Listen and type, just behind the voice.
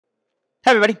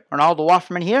Hey everybody, Ronaldo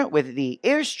Waffman here with the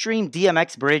Airstream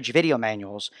DMX Bridge video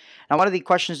manuals. Now one of the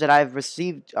questions that I've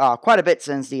received quite a bit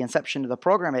since the inception of the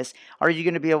program is, are you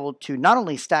going to be able to not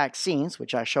only stack scenes,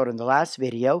 which I showed in the last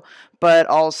video, but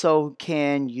also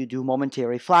can you do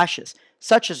momentary flashes,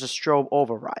 such as a strobe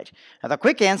override? Now the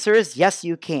quick answer is yes,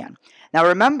 you can. Now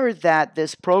remember that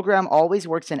this program always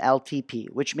works in LTP,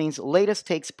 which means latest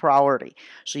takes priority.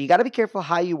 So you got to be careful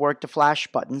how you work the flash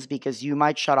buttons because you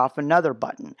might shut off another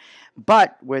button.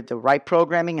 But with the right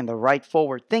programming and the right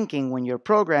forward thinking when you're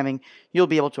programming, you'll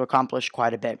be able to accomplish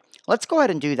quite a bit. Let's go ahead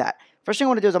and do that. First thing I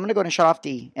want to do is I'm going to go ahead and shut off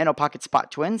the Pocket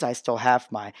Spot Twins. I still have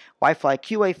my Wi-Fi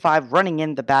QA5 running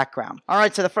in the background.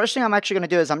 Alright, so the first thing I'm actually going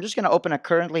to do is I'm just going to open a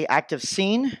currently active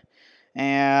scene.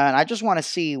 And I just want to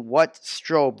see what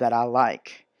strobe that I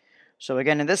like. So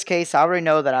again, in this case, I already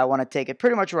know that I want to take it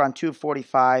pretty much around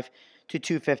 245 to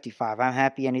 255. I'm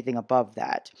happy anything above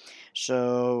that.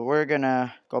 So we're going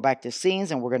to go back to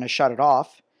scenes and we're going to shut it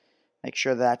off. Make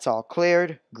sure that's all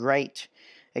cleared. Great.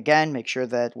 Again, make sure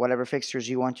that whatever fixtures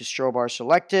you want to strobe are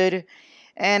selected.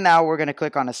 And now we're going to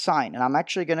click on assign. And I'm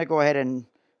actually going to go ahead and,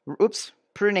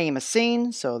 prename a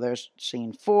scene. So there's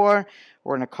scene 4.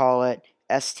 We're going to call it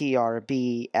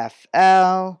STRBFL.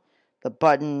 The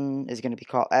button is going to be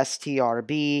called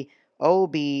STRB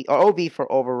OB, or OB for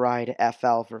override,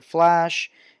 FL for flash.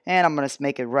 And I'm going to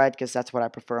make it red because that's what I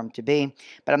prefer them to be.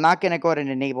 But I'm not going to go ahead and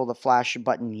enable the flash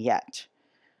button yet.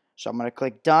 So I'm going to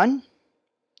click done.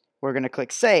 We're going to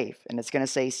click save. And it's going to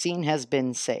say scene has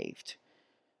been saved.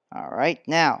 Alright,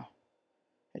 now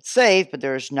it's saved, but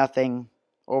there's nothing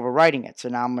overwriting it. So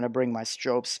now I'm going to bring my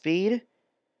strobe speed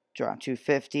to around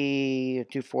 250 or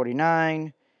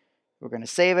 249. We're going to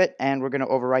save it, and we're going to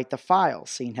overwrite the file.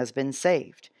 Scene has been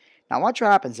saved. Now watch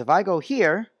what happens. If I go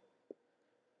here,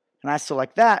 and I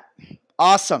select that,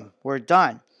 awesome, we're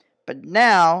done. But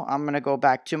now I'm going to go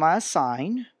back to my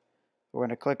assign. We're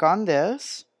going to click on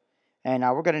this, and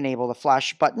now we're going to enable the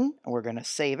flash button, and we're going to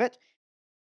save it.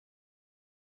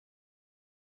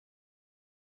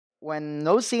 When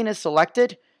no scene is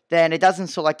selected, then it doesn't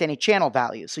select any channel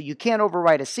value. So you can't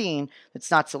overwrite a scene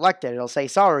that's not selected. It'll say,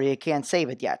 sorry, it can't save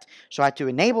it yet. So I have to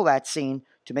enable that scene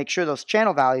to make sure those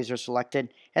channel values are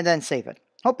selected and then save it.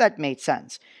 Hope that made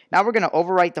sense. Now we're going to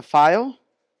overwrite the file.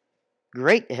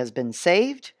 Great, it has been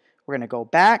saved. We're going to go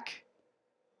back.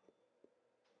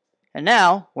 And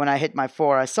now, when I hit my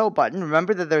 4SO button,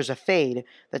 remember that there's a fade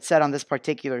that's set on this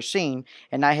particular scene,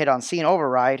 and I hit on scene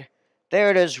override. There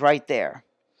it is right there.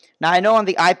 Now, I know on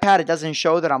the iPad it doesn't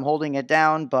show that I'm holding it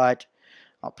down, but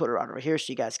I'll put it right over here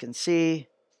so you guys can see.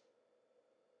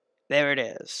 There it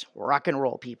is. Rock and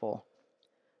roll, people.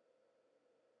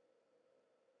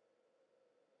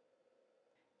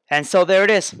 And so there it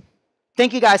is.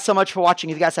 Thank you guys so much for watching.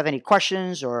 If you guys have any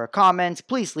questions or comments,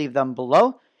 please leave them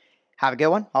below. Have a good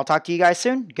one. I'll talk to you guys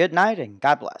soon. Good night and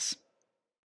God bless.